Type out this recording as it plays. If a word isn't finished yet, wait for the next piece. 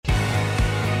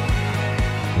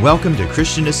Welcome to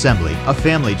Christian Assembly, a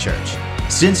family church.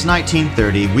 Since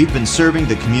 1930, we've been serving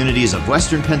the communities of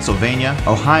Western Pennsylvania,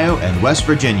 Ohio, and West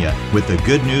Virginia with the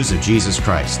good news of Jesus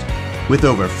Christ. With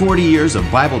over 40 years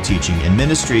of Bible teaching and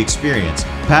ministry experience,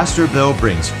 Pastor Bill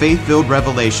brings faith-filled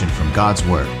revelation from God's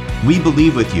Word. We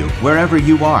believe with you, wherever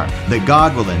you are, that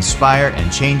God will inspire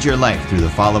and change your life through the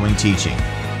following teaching.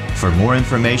 For more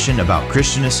information about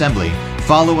Christian Assembly,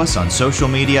 follow us on social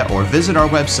media or visit our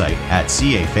website at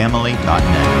cafamily.net.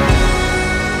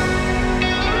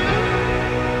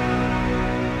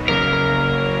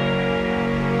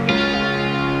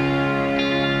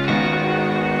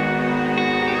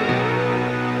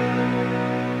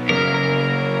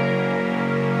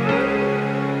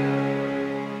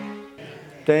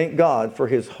 Thank God for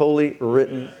His holy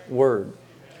written word.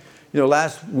 You know,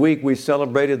 last week we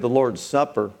celebrated the Lord's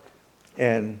Supper,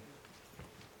 and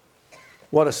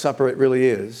what a supper it really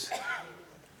is.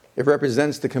 It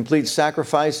represents the complete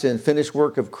sacrifice and finished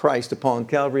work of Christ upon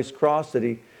Calvary's cross that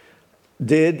He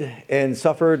did and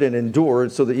suffered and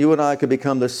endured so that you and I could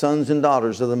become the sons and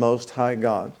daughters of the Most High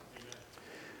God.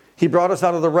 He brought us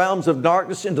out of the realms of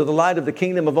darkness into the light of the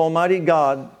kingdom of Almighty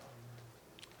God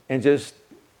and just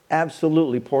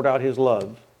absolutely poured out His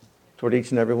love toward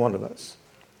each and every one of us.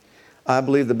 I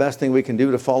believe the best thing we can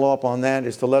do to follow up on that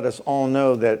is to let us all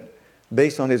know that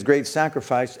based on His great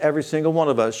sacrifice, every single one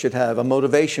of us should have a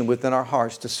motivation within our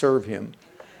hearts to serve Him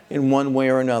in one way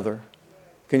or another.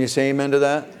 Can you say amen to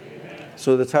that? Amen.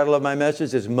 So the title of my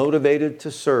message is Motivated to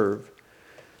Serve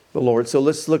the Lord. So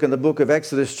let's look in the book of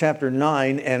Exodus chapter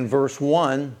 9 and verse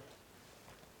 1.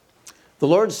 The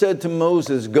Lord said to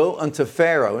Moses, "Go unto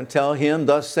Pharaoh and tell him,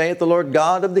 Thus saith the Lord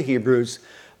God of the Hebrews,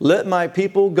 Let my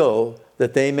people go,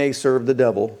 that they may serve the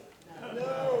devil.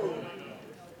 No.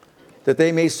 That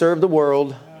they may serve the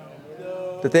world.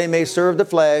 No. That they may serve the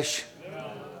flesh.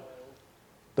 No.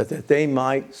 But that they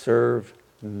might serve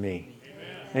me."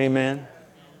 Amen. Amen.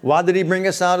 Why did He bring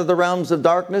us out of the realms of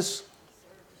darkness?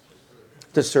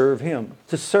 To serve Him.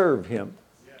 To serve Him.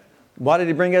 Why did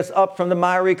He bring us up from the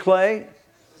miry clay?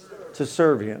 To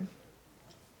serve Him.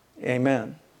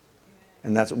 Amen.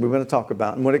 And that's what we're going to talk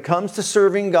about. And when it comes to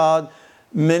serving God,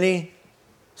 many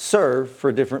serve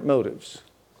for different motives.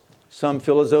 Some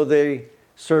feel as though they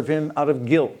serve Him out of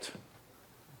guilt.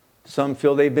 Some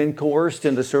feel they've been coerced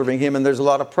into serving Him and there's a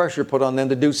lot of pressure put on them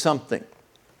to do something.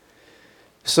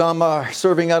 Some are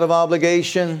serving out of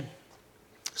obligation.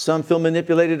 Some feel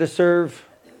manipulated to serve.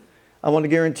 I want to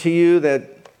guarantee you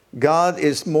that God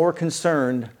is more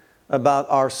concerned about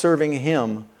our serving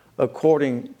Him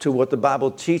according to what the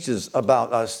Bible teaches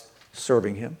about us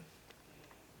serving Him.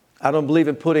 I don't believe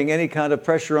in putting any kind of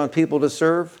pressure on people to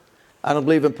serve. I don't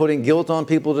believe in putting guilt on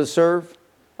people to serve.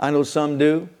 I know some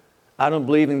do. I don't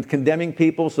believe in condemning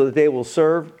people so that they will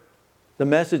serve. The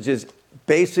message is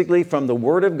basically from the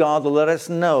Word of God to let us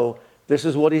know this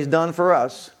is what He's done for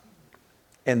us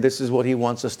and this is what He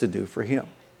wants us to do for Him.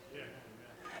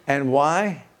 And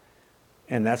why?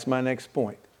 And that's my next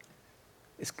point.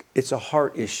 It's a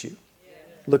heart issue.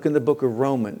 Look in the book of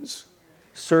Romans.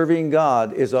 Serving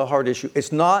God is a heart issue.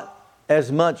 It's not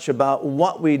as much about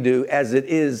what we do as it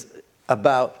is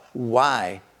about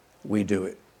why we do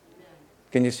it.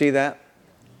 Can you see that?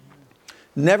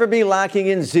 Never be lacking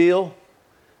in zeal,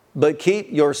 but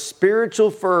keep your spiritual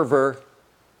fervor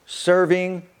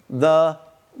serving the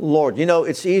Lord. You know,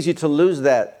 it's easy to lose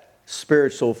that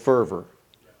spiritual fervor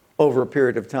over a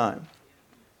period of time.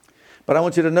 But I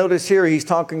want you to notice here, he's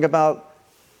talking about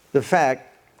the fact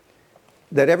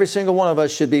that every single one of us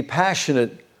should be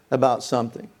passionate about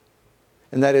something,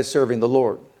 and that is serving the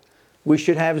Lord. We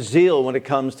should have zeal when it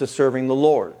comes to serving the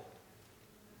Lord.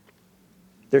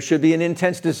 There should be an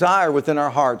intense desire within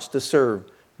our hearts to serve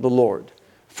the Lord.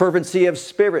 Fervency of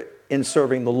spirit in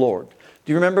serving the Lord.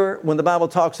 Do you remember when the Bible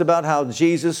talks about how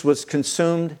Jesus was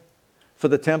consumed for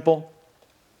the temple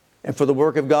and for the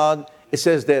work of God? It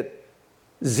says that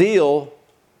zeal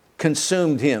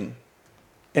consumed Him.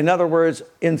 In other words,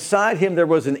 inside Him there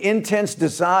was an intense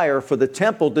desire for the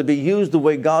temple to be used the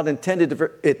way God intended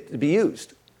for it to be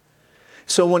used.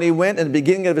 So when He went in the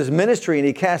beginning of His ministry and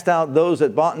He cast out those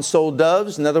that bought and sold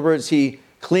doves, in other words, He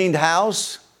cleaned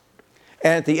house.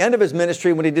 And at the end of His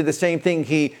ministry, when He did the same thing,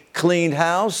 He cleaned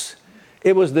house.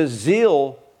 It was the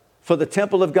zeal for the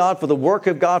temple of God, for the work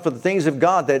of God, for the things of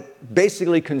God that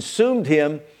basically consumed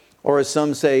Him, or as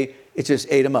some say, it just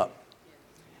ate Him up.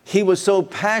 He was so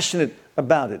passionate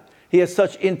about it. He had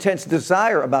such intense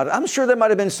desire about it. I'm sure there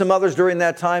might have been some others during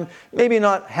that time, maybe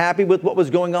not happy with what was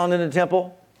going on in the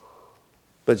temple.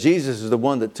 But Jesus is the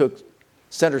one that took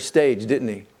center stage, didn't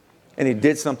He? And He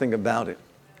did something about it.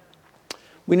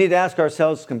 we need to ask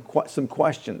ourselves some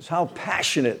questions. How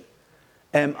passionate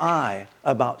am I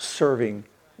about serving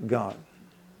God?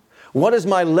 What is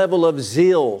my level of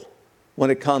zeal when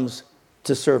it comes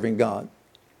to serving God?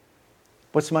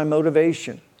 What's my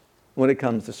motivation when it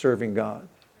comes to serving God?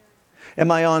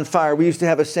 Am I on fire? We used to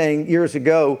have a saying years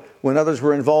ago when others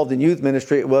were involved in youth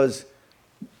ministry. It was,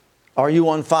 are you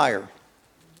on fire?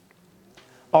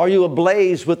 Are you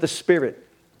ablaze with the Spirit?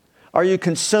 Are you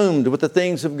consumed with the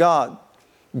things of God?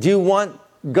 Do you want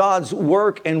God's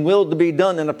work and will to be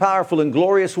done in a powerful and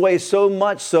glorious way, so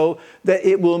much so that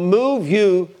it will move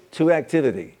you to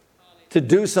activity, to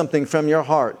do something from your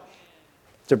heart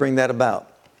to bring that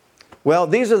about? Well,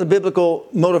 these are the biblical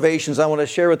motivations I want to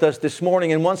share with us this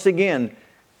morning. And once again,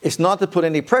 it's not to put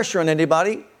any pressure on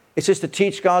anybody. It's just to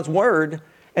teach God's Word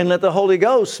and let the Holy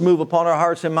Ghost move upon our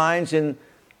hearts and minds and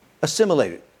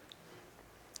assimilate it.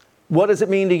 What does it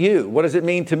mean to you? What does it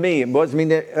mean to me? And what does it mean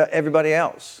to everybody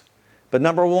else? But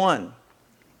number one,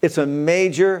 it's a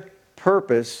major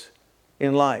purpose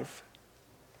in life.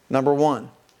 Number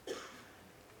one.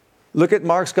 Look at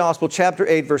Mark's Gospel, chapter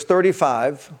 8, verse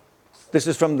 35. This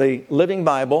is from the Living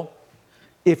Bible.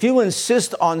 If you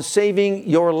insist on saving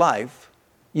your life,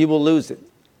 you will lose it.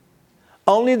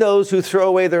 Only those who throw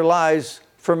away their lives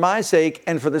for my sake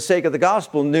and for the sake of the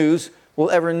gospel news will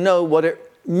ever know what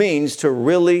it means to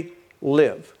really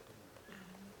live.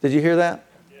 Did you hear that?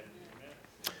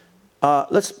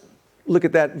 Let's look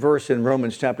at that verse in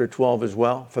Romans chapter 12 as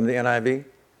well from the NIV.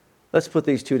 Let's put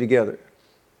these two together.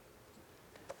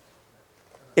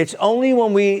 It's only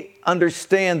when we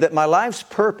understand that my life's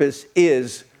purpose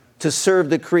is to serve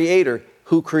the Creator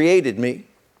who created me.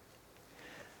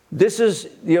 This is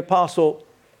the apostle,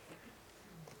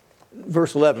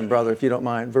 verse 11, brother, if you don't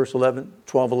mind. Verse 11,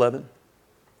 12:11.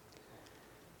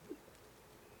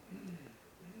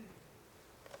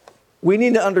 We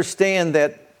need to understand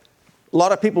that a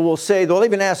lot of people will say, they'll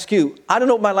even ask you, I don't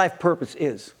know what my life purpose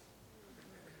is.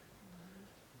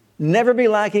 Never be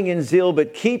lacking in zeal,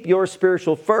 but keep your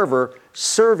spiritual fervor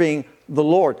serving the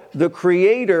Lord. The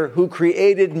Creator who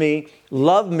created me,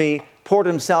 loved me, poured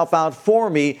Himself out for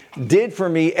me, did for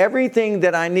me everything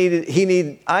that I needed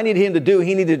Him to do,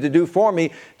 He needed to do for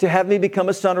me to have me become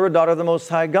a son or a daughter of the Most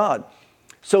High God.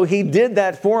 So He did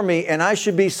that for me, and I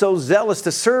should be so zealous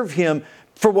to serve Him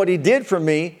for what He did for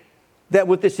me that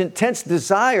with this intense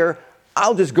desire,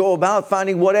 I'll just go about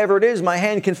finding whatever it is my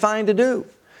hand can find to do.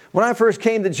 When I first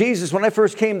came to Jesus, when I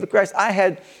first came to Christ, I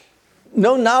had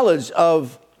no knowledge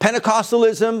of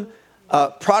Pentecostalism,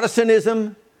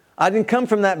 Protestantism. I didn't come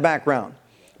from that background.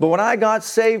 But when I got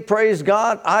saved, praise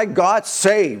God, I got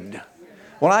saved.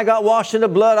 When I got washed in the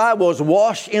blood, I was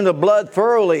washed in the blood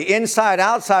thoroughly, inside,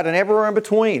 outside, and everywhere in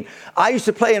between. I used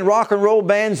to play in rock and roll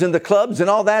bands in the clubs and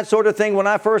all that sort of thing when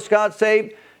I first got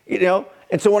saved, you know.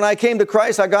 And so when I came to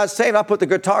Christ, I got saved. I put the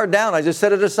guitar down. I just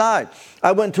set it aside.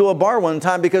 I went to a bar one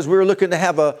time because we were looking to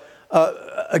have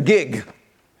a gig.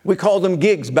 We called them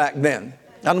gigs back then.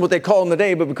 I don't know what they call them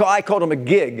today, but I called them a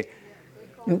gig.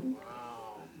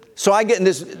 So I get in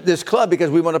this club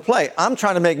because we want to play. I'm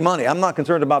trying to make money. I'm not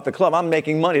concerned about the club. I'm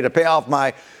making money to pay off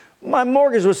my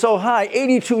mortgage was so high,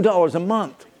 $82 a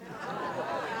month.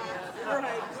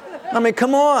 I mean,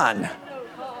 come on.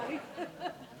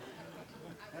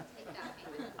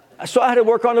 So I had to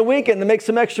work on the weekend to make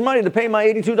some extra money to pay my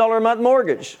 $82 a month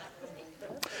mortgage.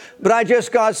 But I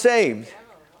just got saved.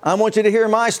 I want you to hear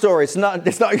my story. It's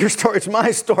not your story, it's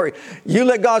my story. You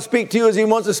let God speak to you as He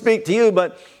wants to speak to you.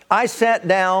 But I sat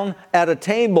down at a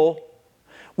table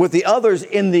with the others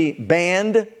in the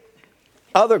band.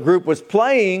 Other group was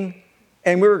playing,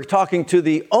 and we were talking to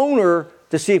the owner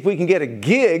to see if we can get a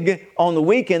gig on the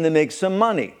weekend to make some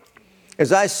money.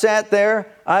 As I sat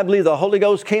there, I believe the Holy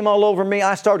Ghost came all over me.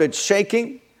 I started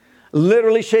shaking,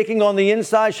 literally shaking on the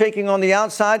inside, shaking on the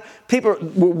outside. People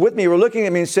with me were looking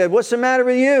at me and said, "What's the matter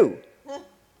with you?"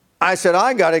 I said,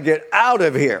 "I got to get out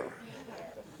of here."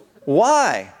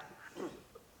 Why?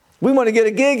 We want to get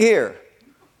a gig here.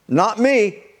 Not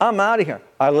me. I'm out of here.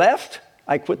 I left.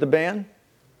 I quit the band.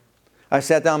 I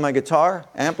sat down my guitar,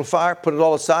 amplifier, put it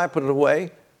all aside, put it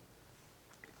away,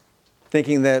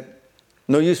 thinking that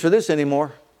no use for this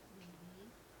anymore.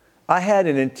 I had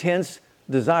an intense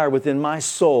desire within my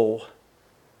soul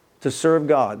to serve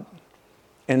God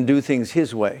and do things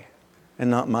His way and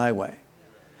not my way.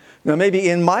 Now, maybe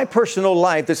in my personal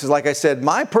life, this is, like I said,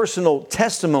 my personal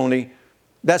testimony,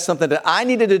 that's something that I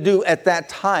needed to do at that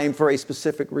time for a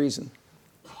specific reason.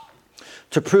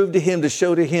 To prove to Him, to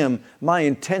show to Him, my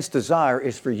intense desire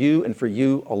is for you and for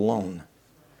you alone.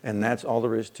 And that's all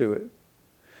there is to it.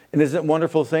 And isn't it a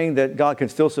wonderful thing that God can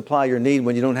still supply your need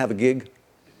when you don't have a gig?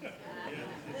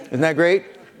 Isn't that great?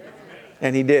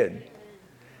 And he did.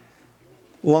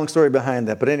 Long story behind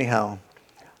that. But anyhow,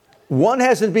 one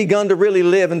hasn't begun to really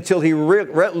live until he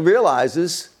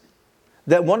realizes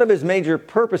that one of his major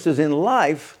purposes in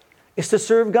life is to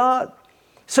serve God.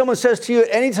 Someone says to you at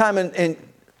any time,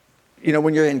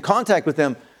 when you're in contact with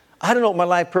them, I don't know what my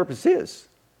life purpose is.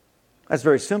 That's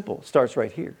very simple. It starts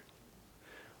right here.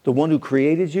 The one who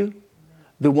created you,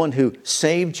 the one who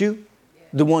saved you,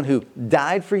 the one who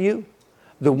died for you,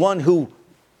 the one who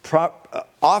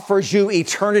offers you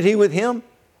eternity with him.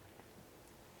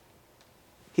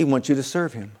 He wants you to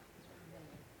serve him.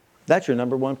 That's your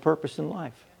number one purpose in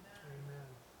life.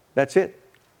 That's it.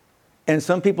 And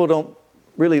some people don't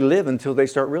really live until they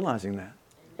start realizing that.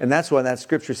 And that's why that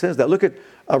scripture says that. Look at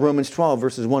Romans 12,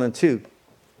 verses 1 and 2.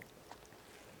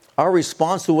 Our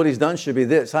response to what he's done should be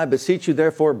this. I beseech you,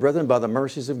 therefore, brethren, by the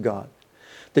mercies of God,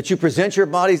 that you present your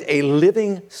bodies a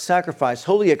living sacrifice,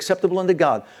 wholly acceptable unto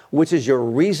God, which is your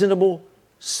reasonable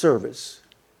service.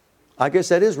 I guess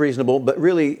that is reasonable, but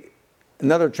really,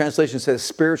 another translation says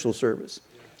spiritual service.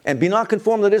 And be not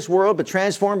conformed to this world, but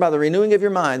transformed by the renewing of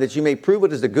your mind, that you may prove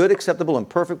what is the good, acceptable, and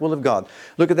perfect will of God.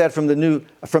 Look at that from the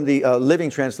Living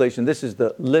Translation. This is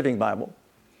the Living Bible.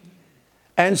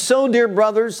 And so, dear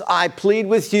brothers, I plead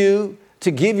with you to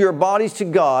give your bodies to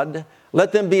God.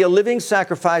 Let them be a living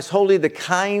sacrifice, holy, the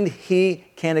kind he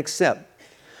can accept.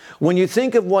 When you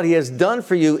think of what he has done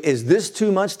for you, is this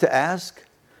too much to ask?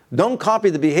 Don't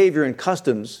copy the behavior and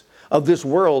customs of this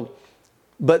world,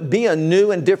 but be a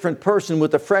new and different person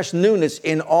with a fresh newness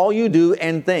in all you do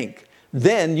and think.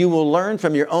 Then you will learn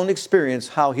from your own experience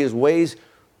how his ways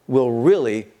will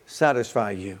really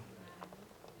satisfy you.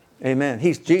 Amen.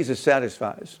 Jesus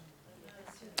satisfies.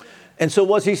 And so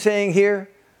what's he saying here?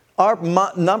 Our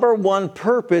number one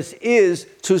purpose is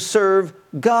to serve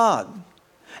God.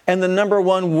 And the number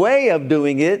one way of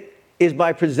doing it is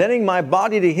by presenting my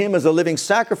body to him as a living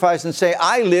sacrifice and say,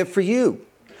 I live for you.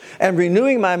 And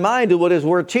renewing my mind to what his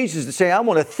word teaches, to say, I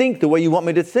want to think the way you want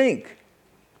me to think.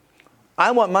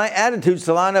 I want my attitudes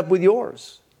to line up with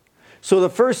yours. So the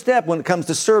first step when it comes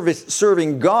to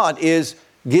serving God is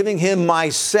giving him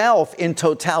myself in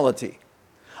totality.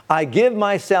 I give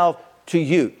myself to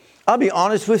you. I'll be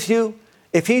honest with you.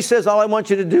 If he says all I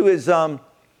want you to do is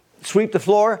sweep the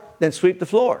floor, then sweep the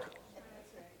floor.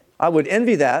 I would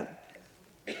envy that,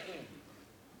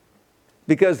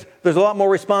 because there's a lot more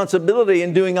responsibility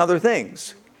in doing other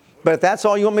things. But if that's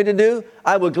all you want me to do,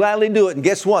 I would gladly do it. And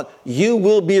guess what? You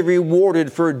will be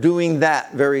rewarded for doing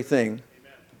that very thing.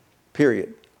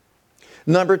 Period.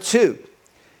 Number 2,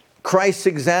 Christ's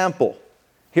example.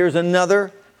 Here's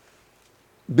another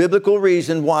biblical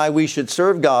reason why we should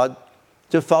serve God,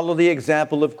 to follow the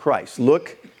example of Christ.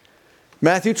 Look,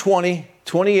 Matthew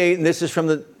 20:28, and this is from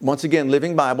the, once again,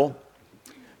 Living Bible.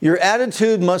 Your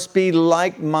attitude must be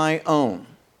like my own.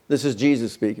 This is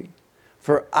Jesus speaking.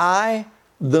 For I,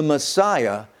 the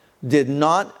Messiah, did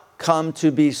not come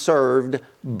to be served,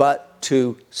 but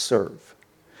to serve,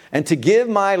 and to give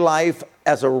my life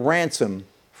as a ransom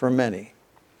for many.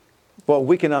 Well,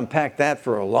 we can unpack that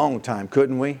for a long time,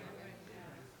 couldn't we?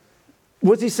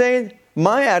 What's he saying?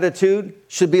 My attitude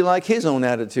should be like his own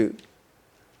attitude.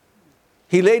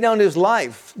 He laid down his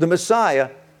life, the Messiah,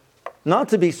 not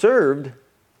to be served,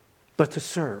 but to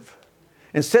serve.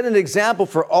 And set an example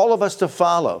for all of us to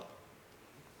follow.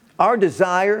 Our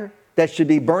desire that should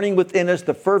be burning within us,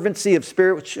 the fervency of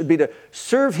spirit, should be to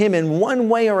serve him in one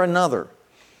way or another.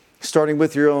 Starting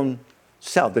with your own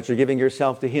self, that you're giving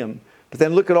yourself to him. But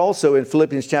then look at also in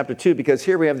Philippians chapter 2, because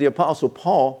here we have the Apostle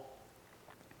Paul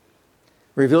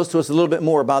reveals to us a little bit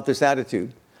more about this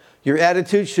attitude. Your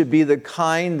attitude should be the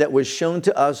kind that was shown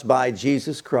to us by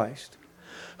Jesus Christ,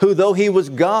 who though he was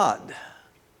God,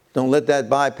 don't let that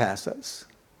bypass us.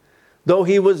 Though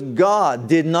he was God,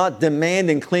 did not demand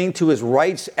and cling to his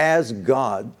rights as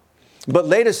God, but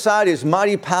laid aside his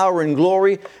mighty power and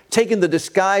glory, taking the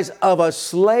disguise of a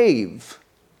slave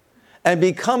and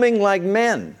becoming like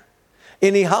men.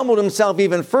 And he humbled himself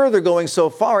even further, going so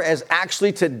far as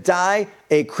actually to die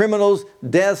a criminal's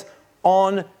death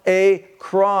on a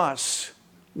cross.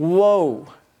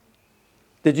 Whoa.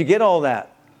 Did you get all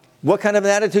that? What kind of an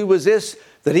attitude was this?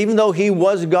 That even though he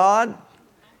was God,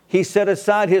 he set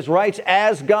aside his rights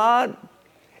as God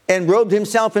and robed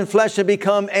himself in flesh and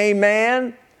become a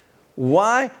man.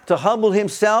 Why? To humble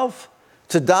himself,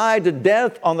 to die to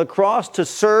death on the cross, to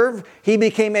serve. He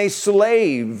became a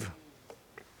slave.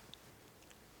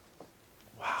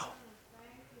 Wow.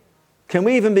 Can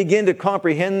we even begin to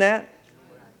comprehend that?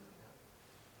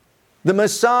 The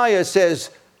Messiah says,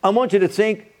 I want you to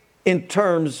think in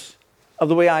terms of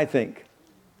the way I think.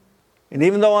 And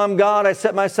even though I'm God, I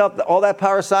set myself all that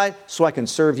power aside so I can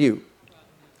serve you.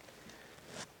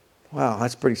 Wow,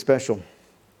 that's pretty special.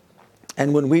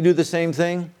 And when we do the same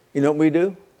thing, you know what we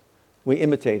do? We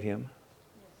imitate him.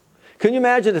 Can you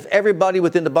imagine if everybody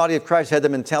within the body of Christ had the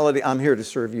mentality, I'm here to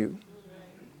serve you.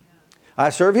 I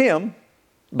serve him,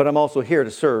 but I'm also here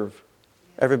to serve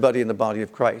everybody in the body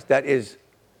of Christ. That is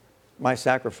my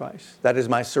sacrifice. That is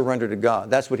my surrender to God.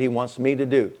 That's what he wants me to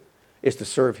do, is to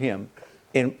serve him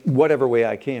in whatever way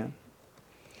I can.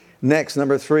 Next,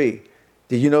 number 3.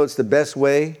 Do you know it's the best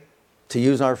way to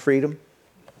use our freedom?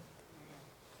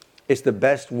 It's the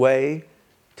best way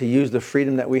to use the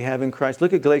freedom that we have in Christ.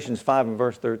 Look at Galatians 5 and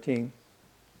verse 13.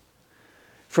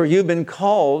 For you've been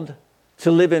called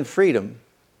to live in freedom,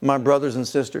 my brothers and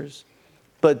sisters.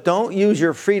 But don't use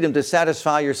your freedom to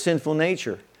satisfy your sinful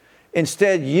nature.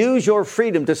 Instead, use your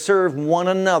freedom to serve one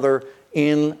another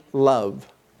in love.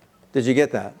 Did you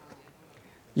get that?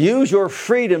 Use your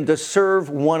freedom to serve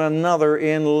one another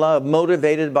in love,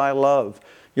 motivated by love.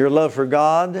 Your love for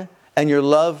God and your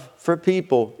love for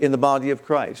people in the body of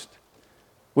Christ.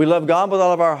 We love God with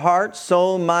all of our heart,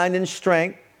 soul, mind, and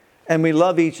strength. And we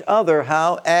love each other,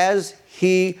 how? As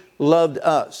he loved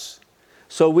us.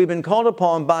 So we've been called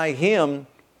upon by him.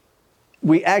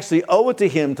 We actually owe it to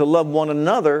him to love one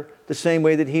another the same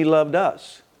way that he loved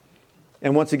us.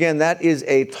 And once again, that is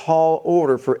a tall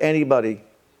order for anybody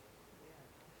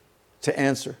to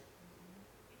answer.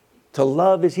 To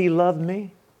love as he loved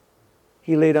me.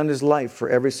 He laid down his life for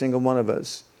every single one of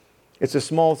us. It's a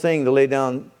small thing to lay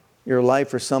down your life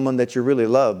for someone that you really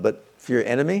love, but for your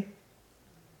enemy,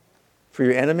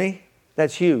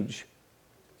 that's huge.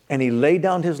 And he laid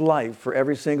down his life for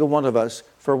every single one of us.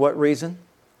 For what reason?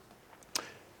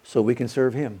 So we can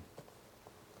serve him.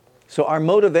 So our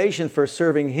motivation for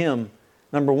serving him,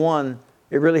 number 1,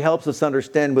 it really helps us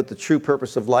understand what the true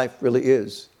purpose of life really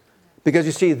is. Because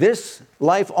you see, this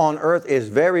life on earth is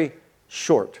very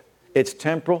short. It's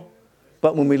temporal.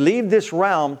 But when we leave this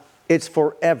realm, it's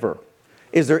forever.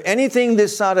 Is there anything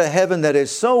this side of heaven that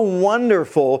is so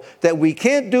wonderful that we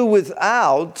can't do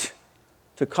without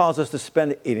to cause us to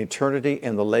spend an eternity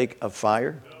in the lake of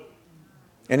fire?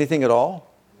 Anything at all?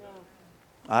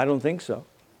 I don't think so.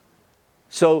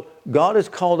 So God has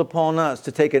called upon us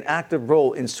to take an active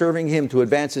role in serving him to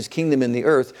advance his kingdom in the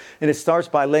earth. And it starts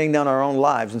by laying down our own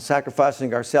lives and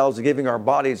sacrificing ourselves and giving our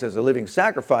bodies as a living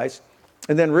sacrifice.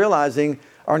 And then realizing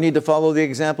our need to follow the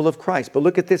example of Christ. But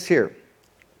look at this here.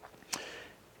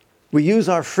 We use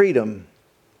our freedom,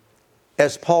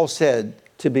 as Paul said,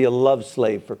 to be a love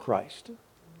slave for Christ.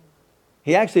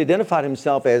 He actually identified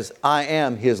himself as, I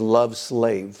am his love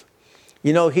slave.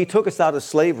 You know, he took us out of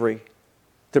slavery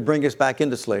to bring us back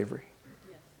into slavery.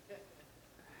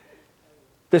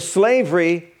 The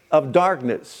slavery of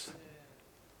darkness,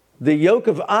 the yoke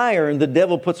of iron the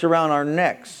devil puts around our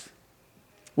necks,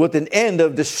 with an end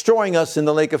of destroying us in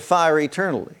the lake of fire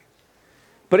eternally.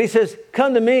 But he says,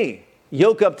 come to me.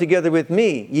 Yoke up together with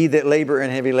me, ye that labor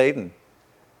and heavy laden.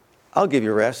 I'll give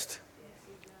you rest.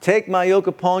 Take my yoke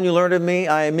upon you, learn of me.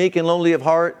 I am meek and lowly of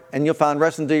heart, and you'll find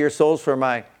rest unto your souls, for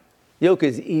my yoke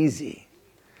is easy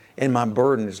and my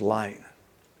burden is light.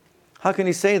 How can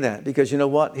he say that? Because you know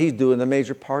what? He's doing the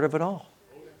major part of it all.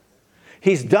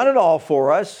 He's done it all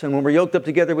for us, and when we're yoked up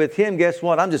together with him, guess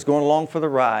what? I'm just going along for the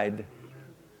ride.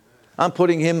 I'm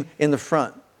putting him in the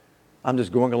front. I'm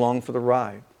just going along for the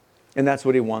ride. And that's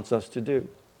what he wants us to do.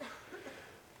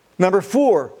 Number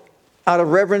 4, out of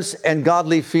reverence and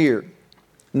godly fear.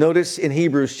 Notice in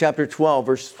Hebrews chapter 12,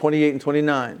 verse 28 and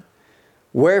 29.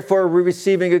 Wherefore,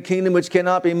 receiving a kingdom which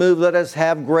cannot be moved, let us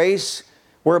have grace,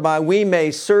 whereby we may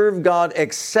serve God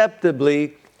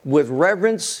acceptably with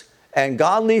reverence and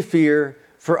godly fear,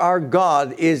 for our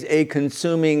God is a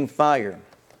consuming fire.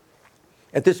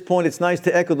 At this point, it's nice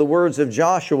to echo the words of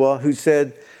Joshua, who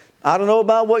said, I don't know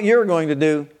about what you're going to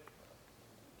do,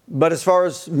 but as far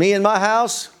as me and my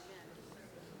house,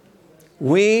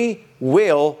 we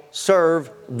will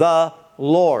serve the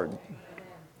Lord.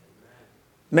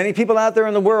 Many people out there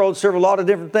in the world serve a lot of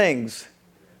different things.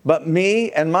 But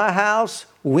me and my house,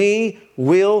 we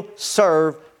will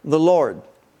serve the Lord.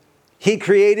 He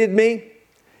created me.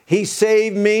 He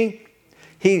saved me.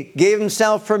 He gave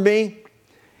himself for me.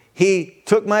 He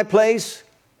took my place.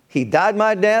 He died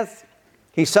my death.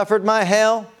 He suffered my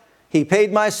hell. He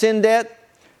paid my sin debt.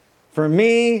 For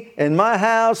me and my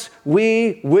house,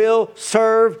 we will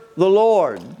serve the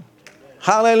Lord.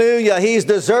 Hallelujah. He's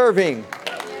deserving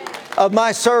of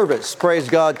my service. Praise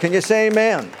God. Can you say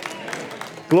amen?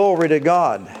 Glory to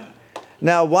God.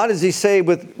 Now, why does he say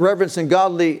with reverence and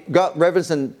godly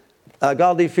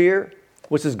fear,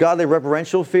 which is godly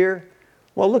reverential fear?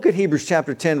 Well, look at Hebrews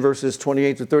chapter 10, verses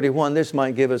 28 to 31. This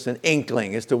might give us an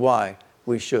inkling as to why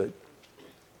we should.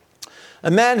 A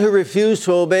man who refused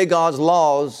to obey God's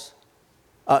laws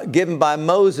given by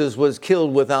Moses was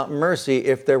killed without mercy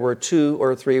if there were 2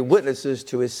 or 3 witnesses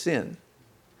to his sin.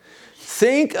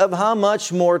 Think of how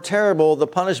much more terrible the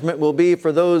punishment will be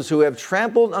for those who have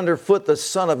trampled underfoot the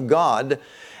Son of God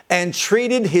and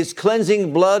treated his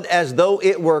cleansing blood as though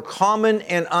it were common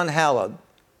and unhallowed,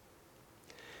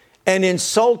 and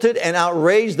insulted and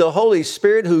outraged the Holy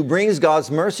Spirit who brings God's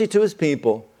mercy to his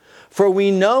people. For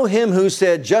we know him who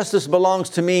said, justice belongs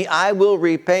to me, I will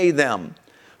repay them.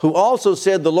 Who also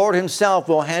said, the Lord himself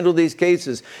will handle these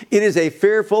cases. It is a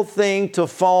fearful thing to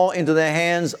fall into the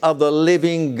hands of the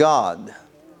living God.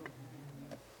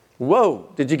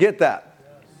 Whoa, did you get that?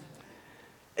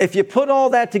 If you put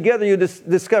all that together, you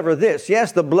discover this.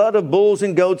 Yes, the blood of bulls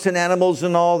and goats and animals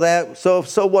and all that. So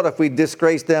what if we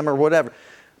disgrace them or whatever?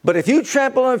 But if you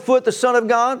trample on foot the Son of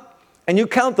God, and you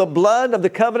count the blood of the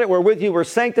covenant wherewith you were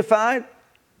sanctified,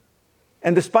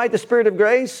 and despite the Spirit of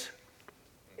grace,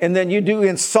 and then you do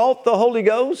insult the Holy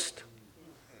Ghost,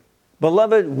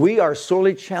 beloved, we are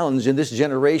sorely challenged in this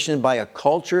generation by a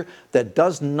culture that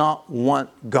does not want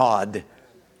God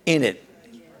in it.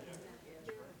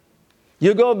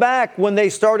 You go back when they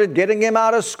started getting him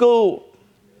out of school,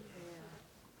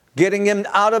 getting him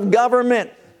out of government,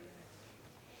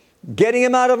 getting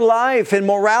him out of life and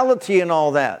morality and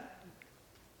all that.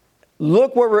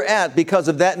 Look where we're at because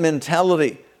of that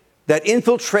mentality that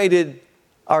infiltrated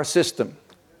our system,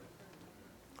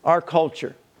 our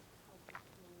culture.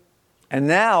 And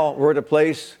now we're at a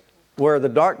place where the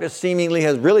darkness seemingly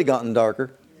has really gotten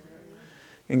darker.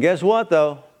 And guess what,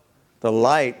 though? The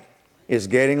light is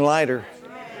getting lighter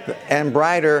and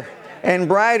brighter and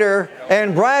brighter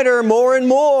and brighter, more and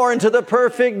more into the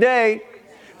perfect day.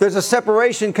 There's a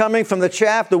separation coming from the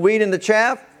chaff, the wheat and the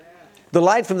chaff, the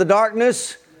light from the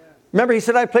darkness. Remember, he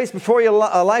said, I place before you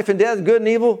life and death, good and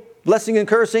evil, blessing and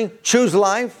cursing. Choose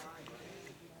life.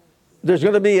 There's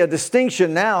going to be a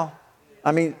distinction now.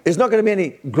 I mean, there's not going to be any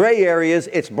gray areas.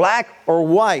 It's black or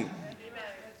white.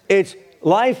 It's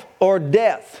life or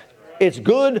death. It's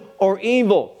good or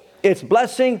evil. It's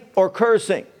blessing or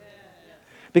cursing.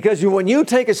 Because when you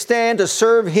take a stand to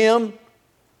serve him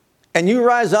and you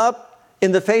rise up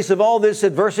in the face of all this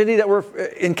adversity that we're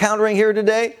encountering here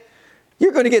today,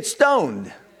 you're going to get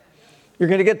stoned. You're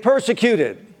going to get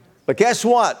persecuted. But guess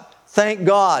what? Thank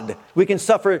God we can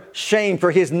suffer shame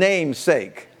for his name's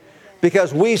sake.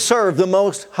 Because we serve the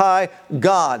Most High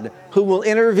God who will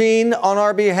intervene on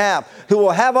our behalf, who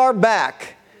will have our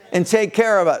back and take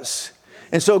care of us.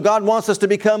 And so God wants us to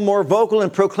become more vocal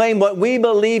and proclaim what we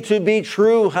believe to be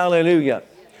true. Hallelujah.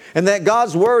 And that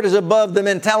God's word is above the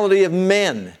mentality of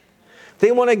men.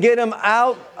 They want to get them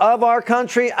out of our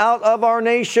country, out of our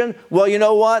nation. Well, you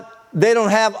know what? They don't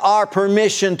have our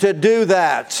permission to do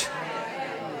that.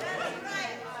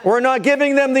 We're not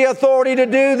giving them the authority to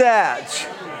do that.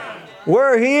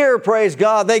 We're here, praise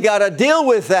God. They got to deal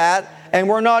with that, and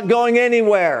we're not going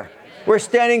anywhere. We're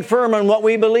standing firm on what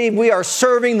we believe. We are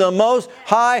serving the Most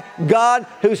High God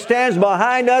who stands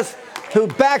behind us, who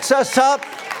backs us up,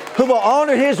 who will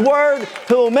honor his word,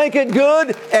 who will make it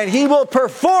good, and he will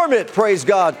perform it, praise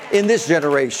God, in this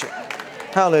generation.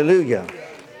 Hallelujah.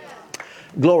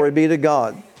 Glory be to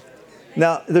God.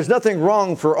 Now, there's nothing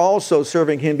wrong for also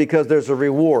serving him because there's a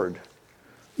reward.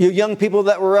 You young people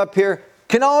that were up here,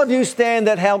 can all of you stand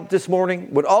that helped this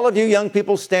morning? Would all of you young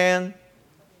people stand?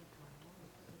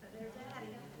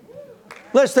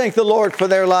 Let's thank the Lord for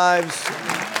their lives.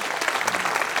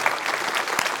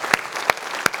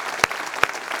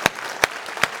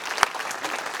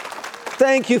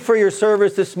 Thank you for your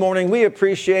service this morning. We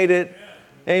appreciate it.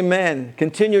 Amen.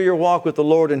 Continue your walk with the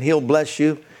Lord and he'll bless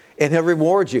you and he'll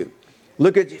reward you.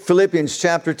 Look at Philippians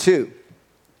chapter 2.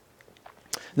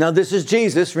 Now this is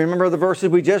Jesus. Remember the verses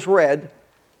we just read.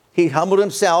 He humbled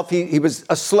himself. He was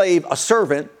a slave, a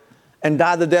servant, and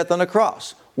died the death on the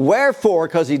cross. Wherefore,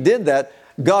 because he did that,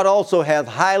 God also hath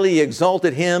highly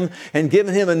exalted him and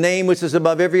given him a name which is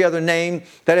above every other name,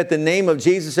 that at the name of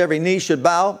Jesus every knee should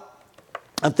bow,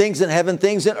 and things in heaven,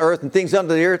 things in earth, and things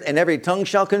under the earth, and every tongue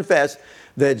shall confess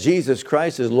that Jesus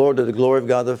Christ is Lord to the glory of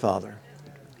God the Father.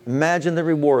 Imagine the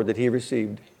reward that he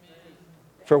received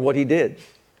for what he did.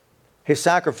 His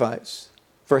sacrifice,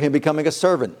 for him becoming a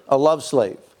servant, a love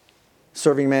slave,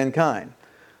 serving mankind.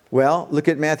 Well, look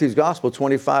at Matthew's Gospel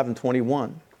 25 and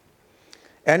 21.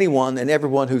 Anyone and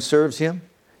everyone who serves him,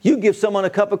 you give someone a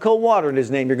cup of cold water in his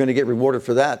name, you're going to get rewarded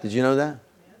for that. Did you know that?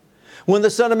 When the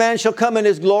Son of Man shall come in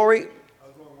his glory.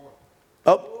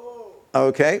 Oh,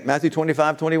 okay. Matthew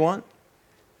 25, 21.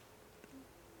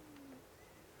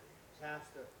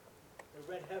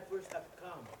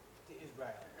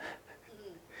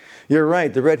 You're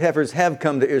right. The red heifers have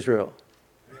come to Israel.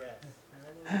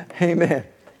 Amen.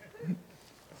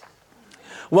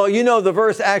 Well, you know, the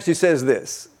verse actually says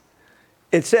this.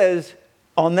 It says,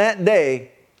 on that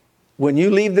day, when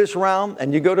you leave this realm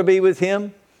and you go to be with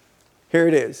him, here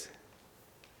it is.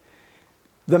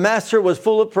 The master was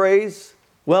full of praise.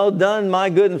 Well done, my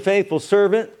good and faithful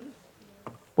servant.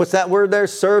 What's that word there?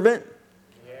 Servant.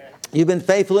 You've been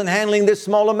faithful in handling this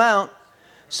small amount.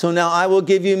 So now I will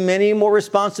give you many more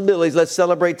responsibilities. Let's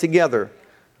celebrate together.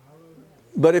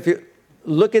 But if you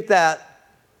look at that,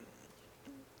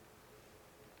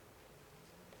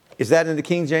 is that in the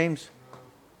King James?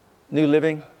 New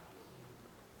Living?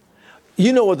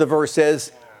 You know what the verse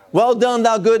says. Well done,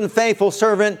 thou good and faithful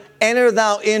servant. Enter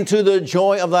thou into the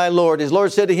joy of thy Lord. His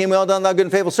Lord said to him, well done, thou good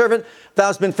and faithful servant. Thou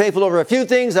hast been faithful over a few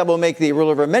things. I will make thee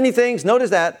ruler over many things.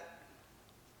 Notice that.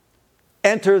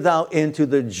 Enter thou into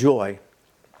the joy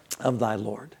of thy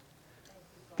Lord.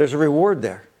 There's a reward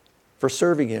there for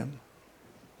serving him.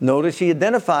 Notice he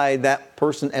identified that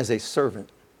person as a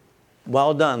servant.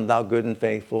 Well done, thou good and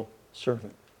faithful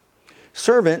servant.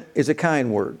 Servant is a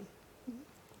kind word.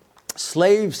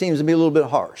 Slave seems to be a little bit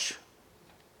harsh.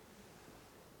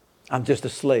 I'm just a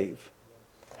slave.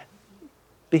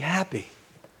 Be happy.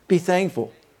 Be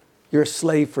thankful. You're a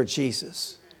slave for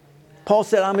Jesus. Paul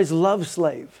said, I'm his love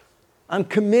slave. I'm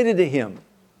committed to him.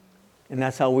 And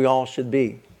that's how we all should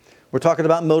be. We're talking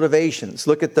about motivations.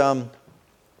 Look at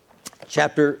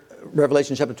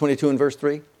Revelation chapter 22 and verse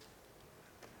 3.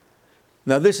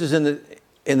 Now this is in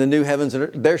the new heavens and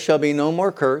earth. There shall be no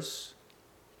more curse.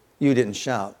 You didn't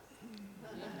shout.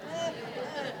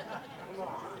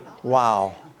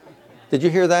 Wow. Did you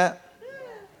hear that?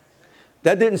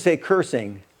 That didn't say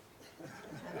cursing.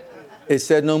 It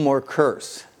said no more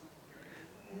curse.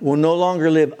 We'll no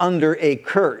longer live under a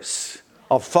curse,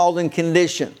 a fallen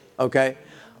condition. Okay?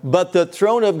 But the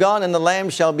throne of God and the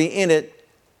Lamb shall be in it.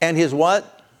 And his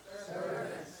what?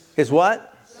 Servants. His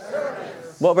what?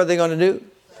 Servants. What were they going to do?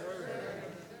 Servants.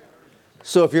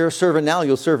 So if you're a servant now,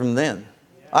 you'll serve him then.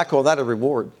 I call that a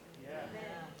reward.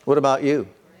 What about you?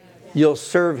 You'll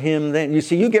serve him then. You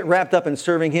see, you get wrapped up in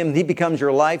serving him. He becomes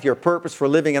your life, your purpose for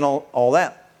living and all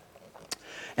that.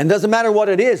 And it doesn't matter what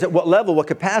it is, at what level, what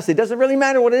capacity. It doesn't really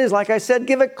matter what it is. Like I said,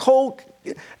 give a Coke,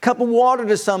 a cup of water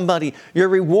to somebody. You're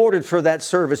rewarded for that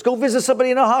service. Go visit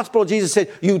somebody in a hospital. Jesus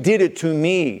said, you did it to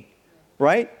me.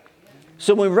 Right?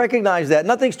 So when we recognize that,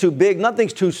 nothing's too big,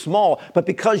 nothing's too small. But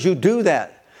because you do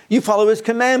that, you follow his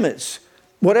commandments.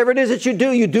 Whatever it is that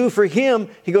you do for him,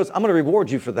 he goes, I'm going to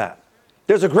reward you for that.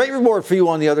 There's a great reward for you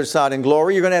on the other side in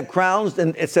glory. You're going to have crowns,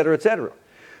 and et cetera, et cetera.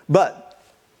 But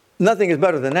nothing is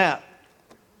better than that.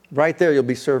 Right there, you'll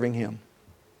be serving him.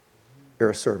 You're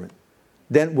a servant.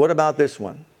 Then what about this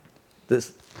one?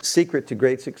 This secret to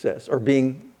great success, or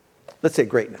being, let's say,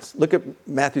 greatness. Look at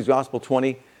Matthew's Gospel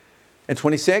 20 and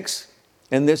 26.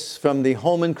 And this from the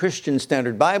Holman Christian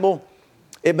Standard Bible.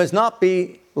 It must not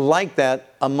be like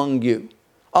that among you.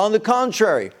 On the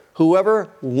contrary, whoever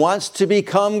wants to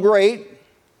become great,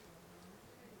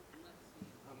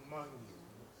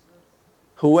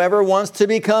 whoever wants to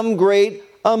become great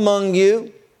among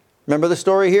you. Remember the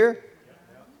story here?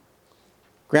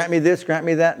 Grant me this, grant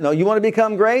me that. No, you want to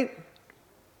become great?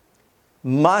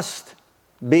 Must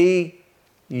be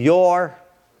your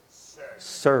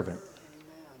servant.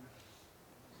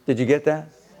 Did you get that?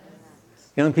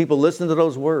 Young people, listen to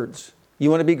those words. You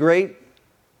want to be great?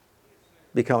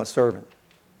 Become a servant.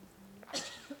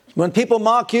 When people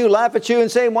mock you, laugh at you,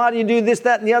 and say, why do you do this,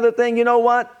 that, and the other thing? You know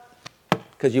what?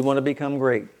 Because you want to become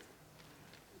great.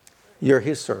 You're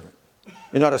his servant.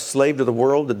 You're not a slave to the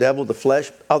world, the devil, the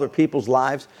flesh, other people's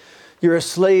lives. You're a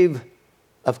slave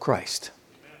of Christ.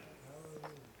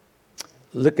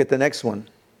 Look at the next one.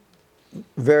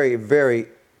 Very, very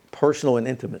personal and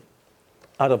intimate.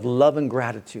 Out of love and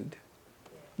gratitude.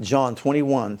 John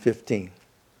 21:15.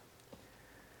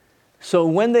 So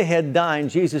when they had dined,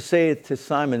 Jesus saith to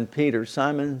Simon Peter,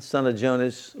 Simon, son of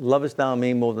Jonas, lovest thou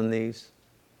me more than these?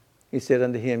 He said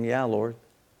unto him, yeah, Lord.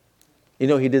 You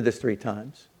know, he did this 3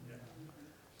 times.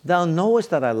 Thou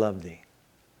knowest that I love thee.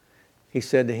 He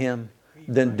said to him,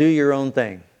 then do your own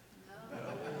thing.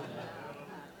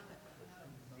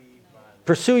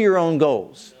 Pursue your own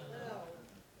goals.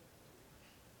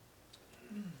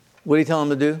 What did he tell him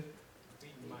to do?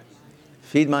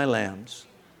 Feed my lambs.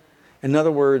 In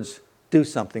other words, do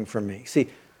something for me. See,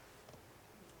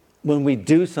 when we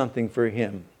do something for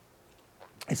him,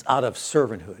 it's out of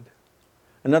servanthood.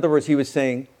 In other words, he was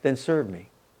saying, then serve me.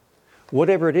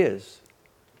 Whatever it is,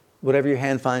 whatever your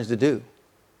hand finds to do,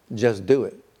 just do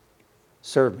it.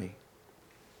 Serve me.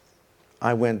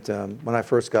 I went, when I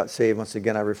first got saved, once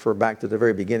again, I refer back to the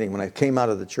very beginning. When I came out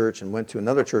of the church and went to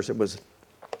another church that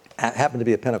happened to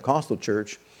be a Pentecostal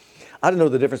church, I didn't know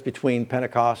the difference between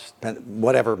Pentecost,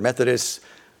 Methodist,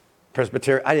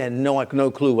 Presbyterian. I had no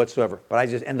clue whatsoever. But I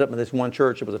just ended up in this one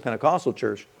church. It was a Pentecostal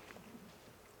church.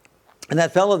 And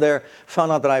that fellow there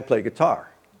found out that I played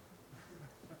guitar.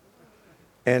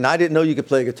 And I didn't know you could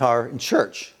play guitar in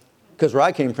church. Because where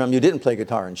I came from, you didn't play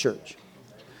guitar in church.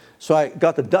 So I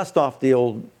got the dust off the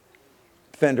old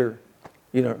Fender,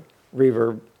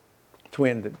 Reverb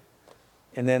Twin.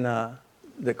 And then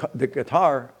the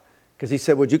guitar, because he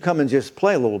said, would you come and just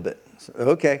play a little bit? I said,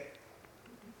 okay.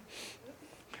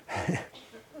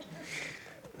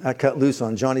 I cut loose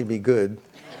on Johnny B. Good.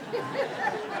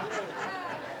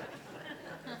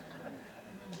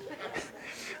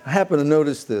 I happened to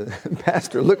notice the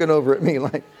pastor looking over at me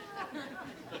like,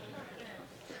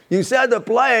 you said to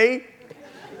play.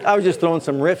 I was just throwing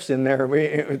some riffs in there,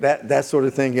 that sort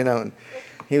of thing, And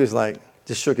he was like,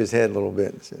 just shook his head a little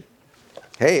bit and said,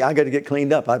 hey, I got to get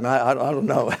cleaned up. I don't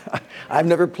know. I've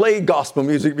never played gospel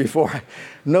music before.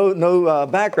 No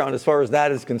background as far as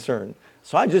that is concerned.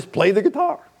 So I just play the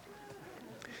guitar.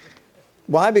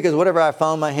 Why? Because whatever I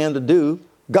found my hand to do,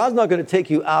 God's not going to take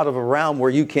you out of a realm where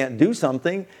you can't do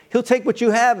something. He'll take what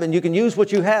you have and you can use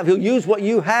what you have. He'll use what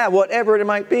you have, whatever it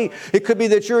might be. It could be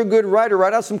that you're a good writer.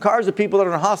 Write out some cards of people that are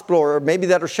in a hospital or maybe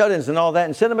that are shut-ins and all that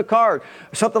and send them a card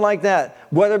or something like that.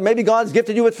 Whether maybe God's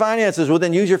gifted you with finances, well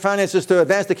then use your finances to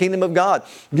advance the kingdom of God.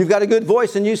 If you've got a good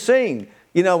voice and you sing.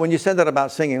 When you said that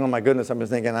about singing, oh my goodness, I'm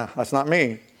just thinking, that's not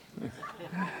me.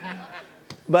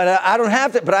 But I don't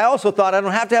have to. But I also thought I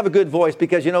don't have to have a good voice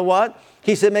because you know what?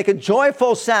 He said, make a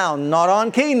joyful sound, not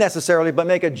on key necessarily, but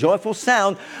make a joyful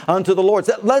sound unto the Lord.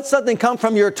 Let something come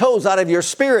from your toes, out of your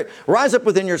spirit, rise up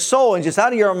within your soul, and just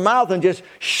out of your mouth, and just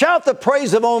shout the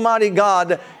praise of Almighty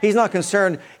God. He's not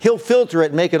concerned. He'll filter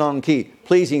it, make it on key,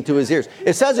 pleasing to His ears.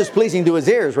 It says it's pleasing to His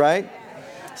ears, right?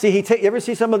 See, you ever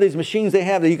see some of these machines they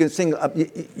have that you can sing?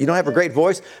 You don't have a great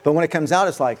voice, but when it comes out,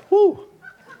 it's like, whoo.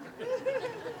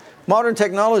 Modern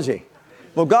technology.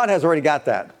 Well, God has already got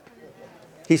that.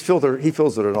 He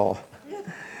fills it all.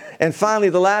 And finally,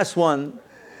 the last one,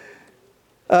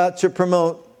 to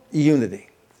promote unity.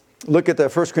 Look at the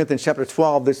 1 Corinthians chapter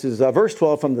 12. This is verse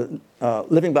 12 from the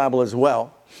Living Bible as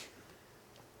well.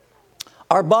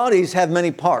 Our bodies have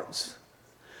many parts,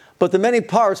 but the many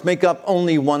parts make up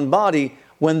only one body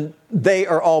when they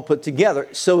are all put together.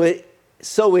 So it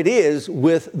is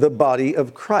with the body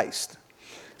of Christ.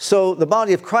 So the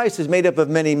body of Christ is made up of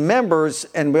many members,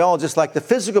 and we all, just like the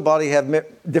physical body, have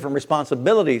different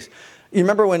responsibilities. You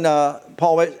remember when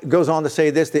Paul goes on to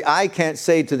say this, the eye can't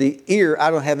say to the ear,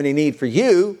 I don't have any need for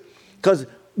you, because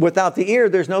without the ear,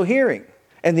 there's no hearing.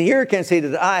 And the ear can't say to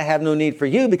the eye, I have no need for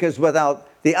you, because without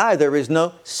the eye, there is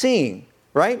no seeing,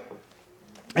 right?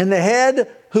 And the head,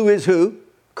 who is who?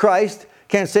 Christ,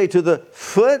 can't say to the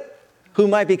foot, who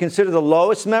might be considered the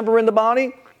lowest member in the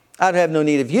body, I have no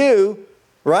need of you.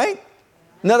 Right?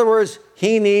 In other words,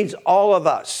 He needs all of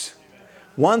us.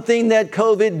 One thing that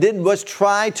COVID did was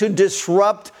try to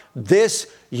disrupt this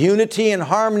unity and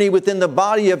harmony within the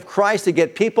body of Christ, to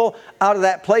get people out of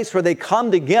that place where they come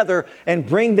together and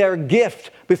bring their gift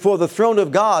before the throne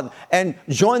of God and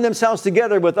join themselves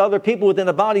together with other people within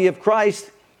the body of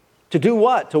Christ to do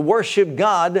what? To worship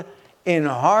God in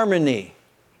harmony,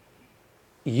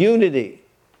 unity.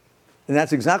 And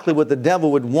that's exactly what the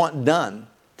devil would want done,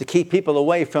 to keep people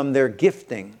away from their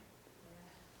gifting.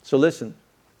 So listen,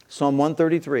 Psalm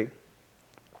 133.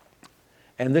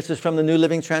 And this is from the New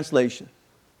Living Translation.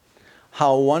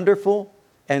 How wonderful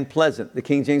and pleasant. The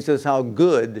King James says, how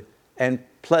good and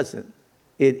pleasant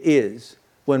it is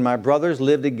when my brothers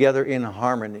live together in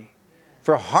harmony.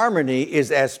 For harmony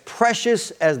is as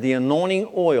precious as the anointing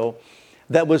oil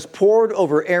that was poured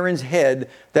over Aaron's head,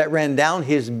 that ran down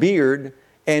his beard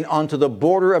and onto the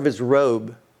border of his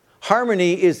robe.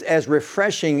 Harmony is as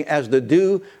refreshing as the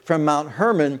dew from Mount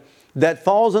Hermon that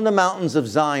falls on the mountains of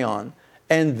Zion.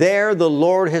 And there the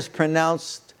Lord has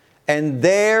pronounced, and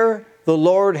there the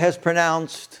Lord has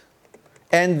pronounced,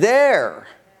 and there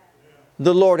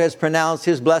the Lord has pronounced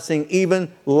His blessing,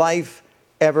 even life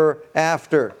ever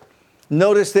after.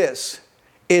 Notice this.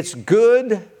 It's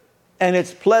good and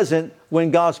it's pleasant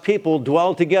when God's people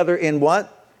dwell together in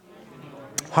what?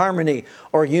 Harmony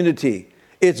or unity.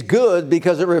 It's good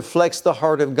because it reflects the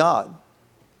heart of God.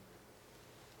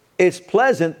 It's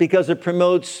pleasant because it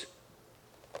promotes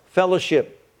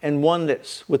fellowship and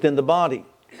oneness within the body.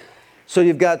 So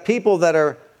you've got people that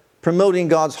are promoting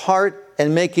God's heart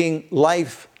and making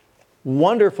life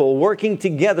wonderful, working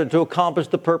together to accomplish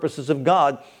the purposes of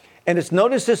God. And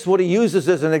notice this, what he uses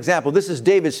as an example. This is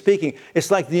David speaking.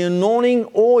 It's like the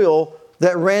anointing oil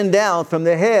that ran down from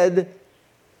the head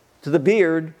to the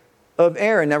beard of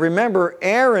Aaron. Now remember,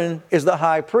 Aaron is the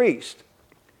high priest.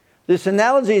 This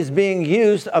analogy is being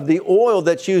used of the oil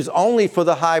that's used only for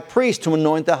the high priest to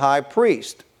anoint the high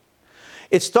priest.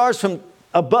 It starts from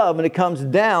above and it comes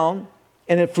down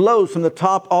and it flows from the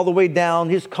top all the way down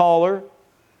his collar.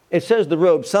 It says the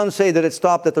robe. Some say that it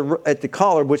stopped at the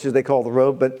collar, which is they call the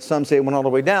robe, but some say it went all the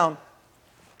way down.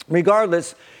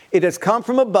 Regardless, it has come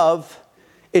from above.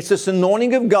 It's this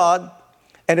anointing of God,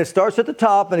 and it starts at the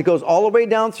top and it goes all the way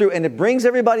down through, and it brings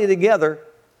everybody together.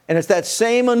 And it's that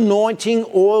same anointing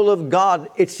oil of God.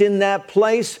 It's in that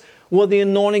place where the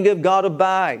anointing of God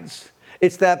abides.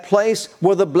 It's that place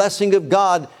where the blessing of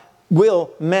God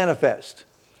will manifest.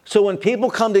 So when people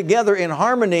come together in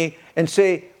harmony and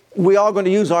say, we are going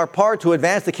to use our part to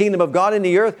advance the kingdom of God in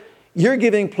the earth, you're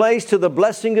giving place to the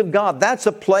blessing of God. That's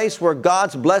a place where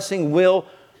God's blessing will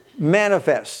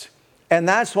manifest. And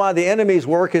that's why the enemy's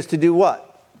work is to do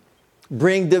what?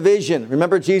 Bring division.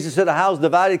 Remember, Jesus said a house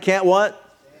divided can't what?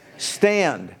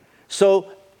 Stand.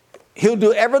 So he'll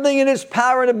do everything in his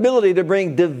power and ability to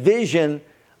bring division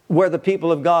where the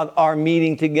people of God are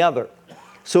meeting together.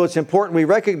 So it's important we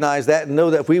recognize that and know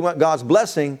that if we want God's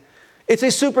blessing, it's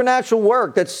a supernatural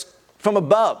work that's from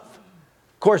above.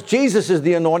 Of course, Jesus is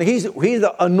the anointing. He's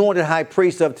the anointed high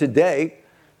priest of today.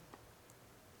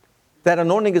 That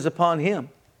anointing is upon him.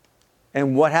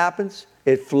 And what happens?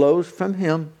 It flows from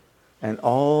him and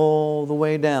all the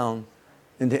way down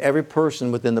into every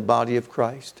person within the body of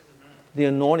Christ. The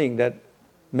anointing that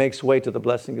makes way to the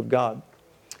blessing of God.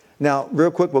 Now, real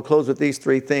quick, we'll close with these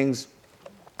three things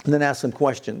and then ask some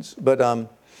questions. But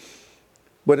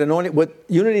what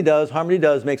unity does, harmony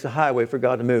does, makes a highway for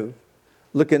God to move.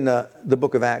 Look in the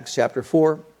book of Acts, chapter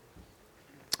 4.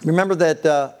 Remember that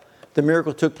the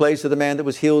miracle took place of the man that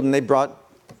was healed, and they brought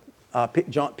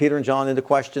Peter and John into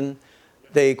question.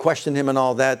 They questioned him and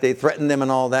all that. They threatened them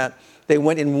and all that. They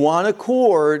went in one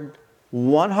accord,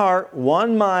 one heart,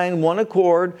 one mind, one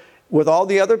accord with all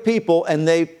the other people, and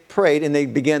they prayed and they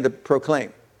began to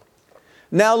proclaim.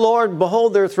 Now, Lord,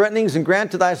 behold their threatenings, and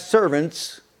grant to thy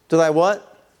servants, to thy what?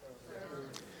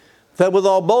 That with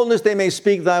all boldness they may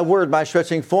speak thy word by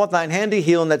stretching forth thine hand to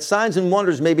heal, and that signs and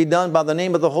wonders may be done by the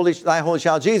name of thy holy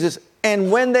child Jesus. And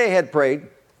when they had prayed,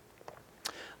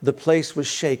 the place was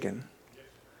shaken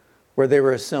where they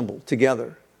were assembled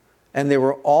together. And they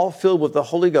were all filled with the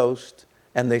Holy Ghost,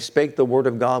 and they spake the word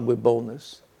of God with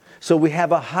boldness. So we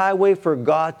have a highway for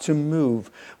God to move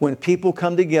when people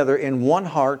come together in one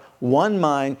heart, one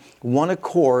mind, one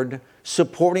accord,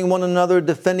 supporting one another,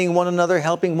 defending one another,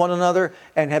 helping one another,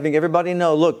 and having everybody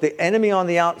know, look, the enemy on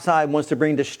the outside wants to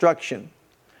bring destruction.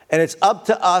 And it's up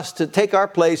to us to take our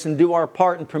place and do our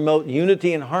part and promote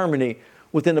unity and harmony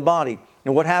within the body.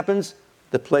 And what happens?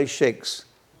 The place shakes.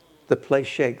 The place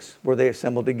shakes where they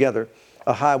assemble together.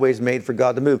 A highway is made for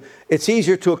God to move. It's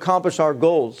easier to accomplish our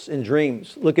goals and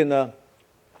dreams. Look in the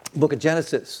book of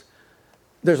Genesis.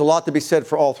 There's a lot to be said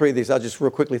for all three of these. I'll just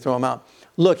real quickly throw them out.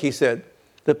 Look, he said,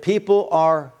 the people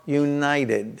are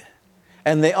united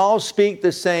and they all speak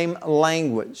the same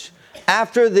language.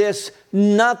 After this,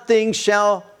 nothing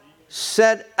that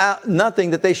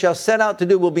they shall set out to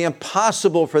do will be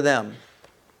impossible for them.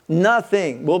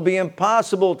 Nothing will be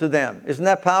impossible to them. Isn't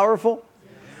that powerful?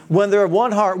 When they're of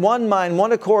one heart, one mind,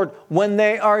 one accord, when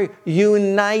they are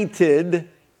united,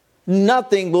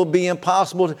 nothing will be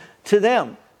impossible to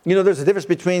them. You know, there's a difference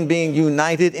between being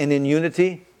united and in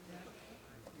unity.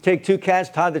 Take two cats,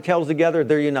 tie their tails together,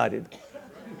 they're united.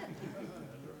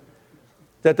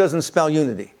 That doesn't spell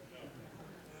unity.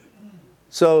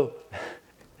 So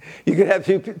you could have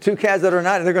two cats that are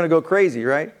united, they're going to go crazy,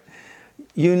 right?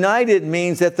 United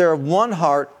means that they're of one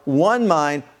heart, one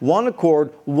mind, one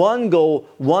accord, one goal,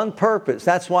 one purpose.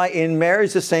 That's why in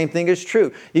marriage the same thing is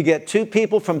true. You get two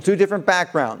people from two different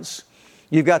backgrounds.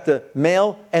 You've got the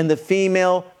male and the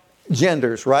female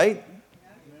genders, right?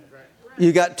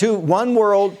 You got one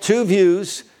world, two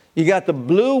views. You got the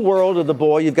blue world of the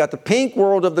boy. You've got the pink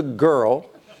world of the girl.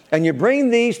 And you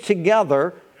bring these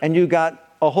together and you got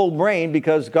a whole brain,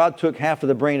 because God took half of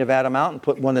the brain of Adam out and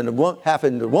put half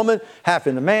into the woman, half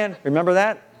in the man. Remember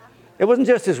that? It wasn't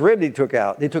just his rib he took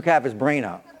out. He took half his brain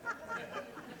out.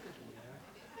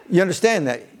 You understand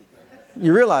that?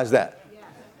 You realize that?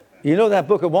 You know that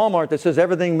book at Walmart that says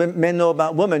everything men know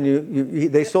about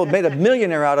women, they made a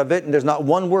millionaire out of it, and there's not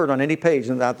one word on any page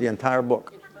throughout the entire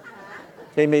book.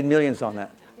 They made millions on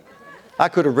that. I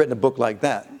could have written a book like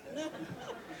that.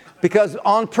 Because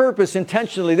on purpose,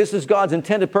 intentionally, this is God's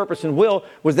intended purpose and will,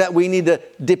 was that we need to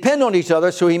depend on each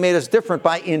other, so He made us different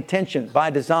by intention,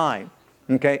 by design.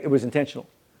 Okay? It was intentional.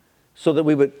 So that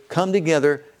we would come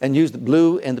together and use the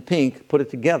blue and the pink, put it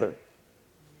together,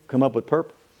 come up with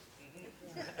purple.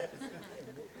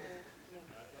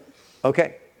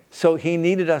 Okay, so He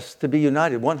needed us to be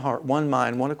united, one heart, one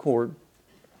mind, one accord.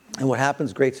 And what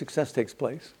happens? Great success takes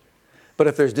place. But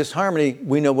if there's disharmony,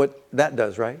 we know what that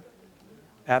does, right?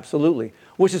 Absolutely.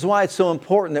 Which is why it's so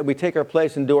important that we take our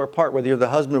place and do our part, whether you're the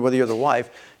husband or whether you're the wife.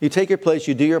 You take your place,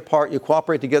 you do your part, you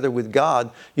cooperate together with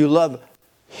God, you love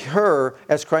her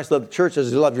as Christ loved the church,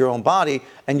 as you love your own body,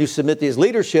 and you submit to His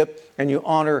leadership, and you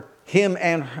honor Him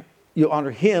and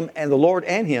the Lord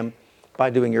and Him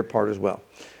by doing your part as well.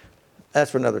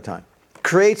 That's for another time.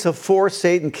 Creates a force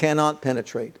Satan cannot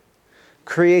penetrate.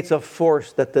 Creates a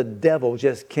force that the devil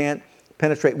just can't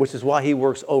penetrate, which is why he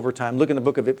works overtime. Look in the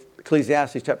book of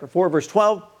Ecclesiastes chapter 4, verse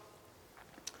 12.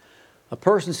 A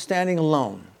person standing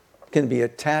alone can be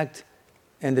attacked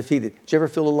and defeated. Did you ever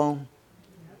feel alone?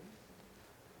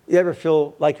 You ever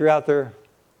feel like you're out there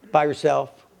by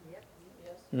yourself?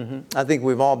 I think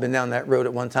we've all been down that road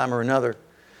at one time or another.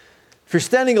 If you're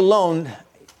standing alone,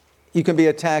 you can be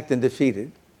attacked and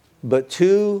defeated. But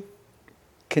two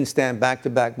can stand back to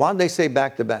back. Why do they say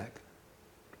back to back?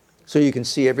 So you can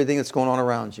see everything that's going on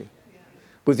around you.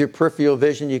 With your peripheral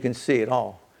vision, you can see it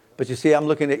all. But you see, I'm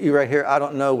looking at you right here. I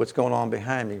don't know what's going on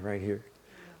behind me right here.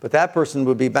 But that person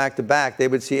would be back to back. They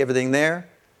would see everything there,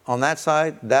 on that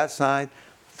side,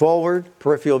 forward,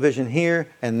 peripheral vision here,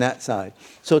 and that side.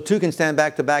 So two can stand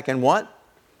back to back and what?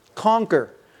 Conquer.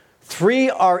 Three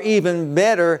are even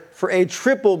better, for a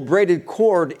triple braided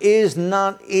cord is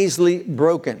not easily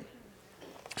broken.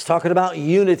 It's talking about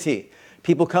unity.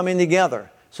 People coming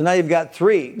together. So now you've got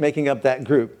three making up that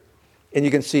group. And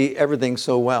you can see everything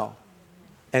so well.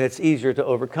 And it's easier to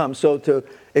overcome. So to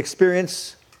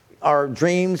experience our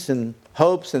dreams and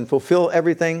hopes and fulfill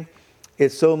everything,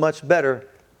 it's so much better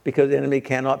because the enemy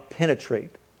cannot penetrate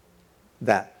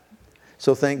that.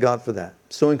 So thank God for that.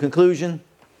 So in conclusion,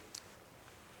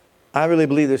 I really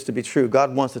believe this to be true.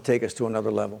 God wants to take us to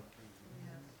another level.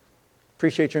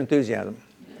 Appreciate your enthusiasm.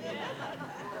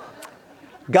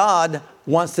 God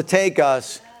wants to take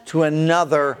us to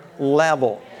another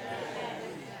level.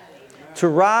 To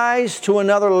rise to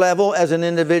another level as an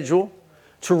individual,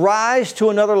 to rise to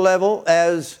another level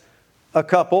as a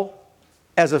couple,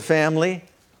 as a family,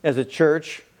 as a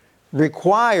church,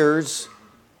 requires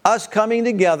us coming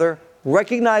together,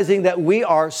 recognizing that we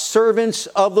are servants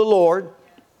of the Lord,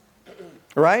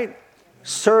 right?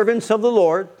 Servants of the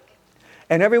Lord.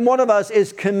 And every one of us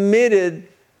is committed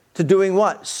to doing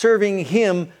what? Serving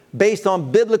Him based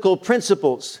on biblical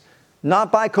principles,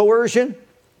 not by coercion,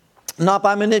 not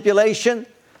by manipulation,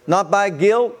 not by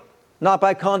guilt, not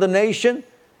by condemnation.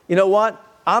 You know what?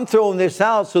 I'm throwing this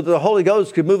out so that the Holy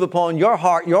Ghost could move upon your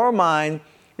heart, your mind,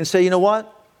 and say, you know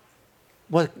what?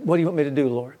 What do you want me to do,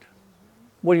 Lord?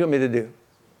 What do you want me to do?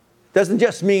 Doesn't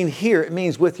just mean here, it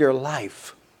means with your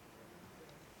life.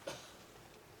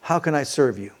 How can I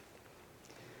serve you?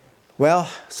 Well,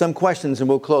 some questions and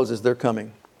we'll close as they're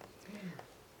coming.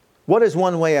 What is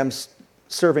one way I'm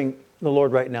serving the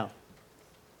Lord right now?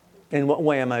 In what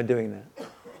way am I doing that?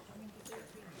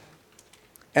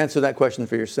 Answer that question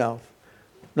for yourself.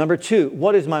 Number two,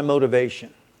 what is my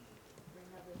motivation?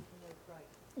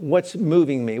 What's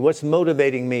moving me? What's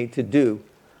motivating me to do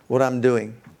what I'm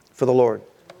doing for the Lord?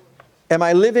 Am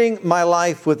I living my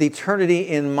life with eternity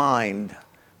in mind?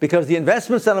 Because the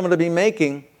investments that I'm going to be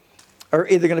making are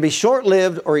either going to be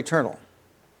short-lived or eternal.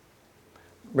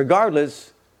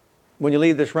 Regardless, when you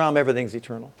leave this realm, everything's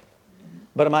eternal.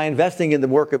 But am I investing in the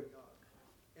work of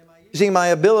God? Am I using my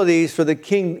abilities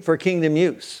for kingdom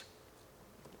use?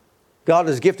 God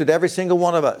has gifted every single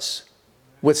one of us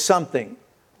with something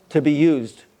to be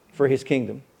used for His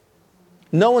kingdom.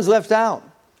 No one's left out.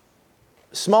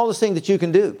 Smallest thing that you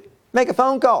can do. Make a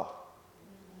phone call.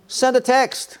 Send a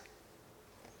text.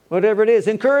 Whatever it is.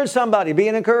 Encourage somebody. Be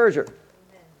an encourager.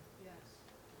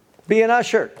 Be an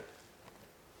usher.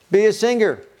 Be a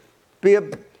singer. Be a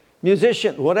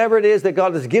musician. Whatever it is that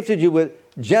God has gifted you with,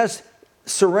 just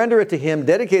surrender it to Him,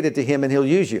 dedicate it to Him, and He'll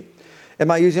use you.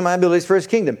 Am I using my abilities for His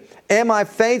kingdom? Am I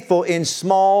faithful in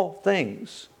small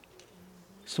things?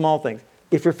 Small things.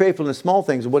 If you're faithful in small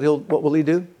things, what will He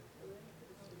do?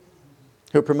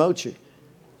 He'll promote you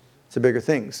to bigger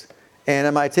things. And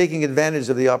am I taking advantage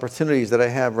of the opportunities that I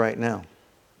have right now?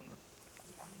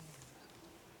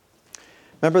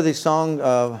 Remember the song,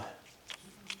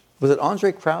 was it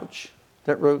Andre Crouch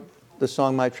that wrote the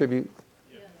song My Tribute?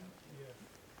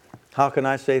 How can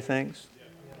I say thanks?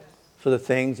 for the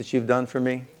things that you've done for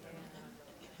me?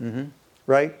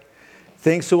 Right?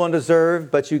 Things so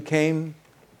undeserved, but you came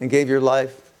and gave your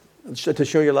life to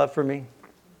show your love for me.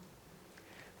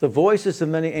 The voices of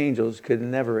many angels could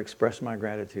never express my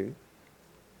gratitude.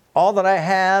 All that I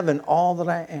have and all that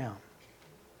I am.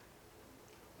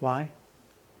 Why?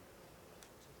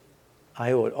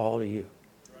 I owe it all to you.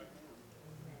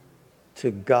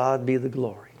 To God be the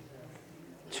glory.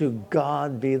 To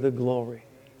God be the glory.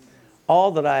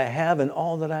 All that I have and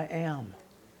all that I am.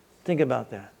 Think about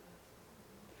that.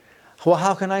 Well,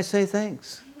 how can I say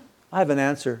thanks? I have an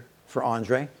answer for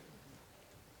Andre.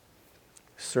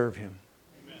 Serve him.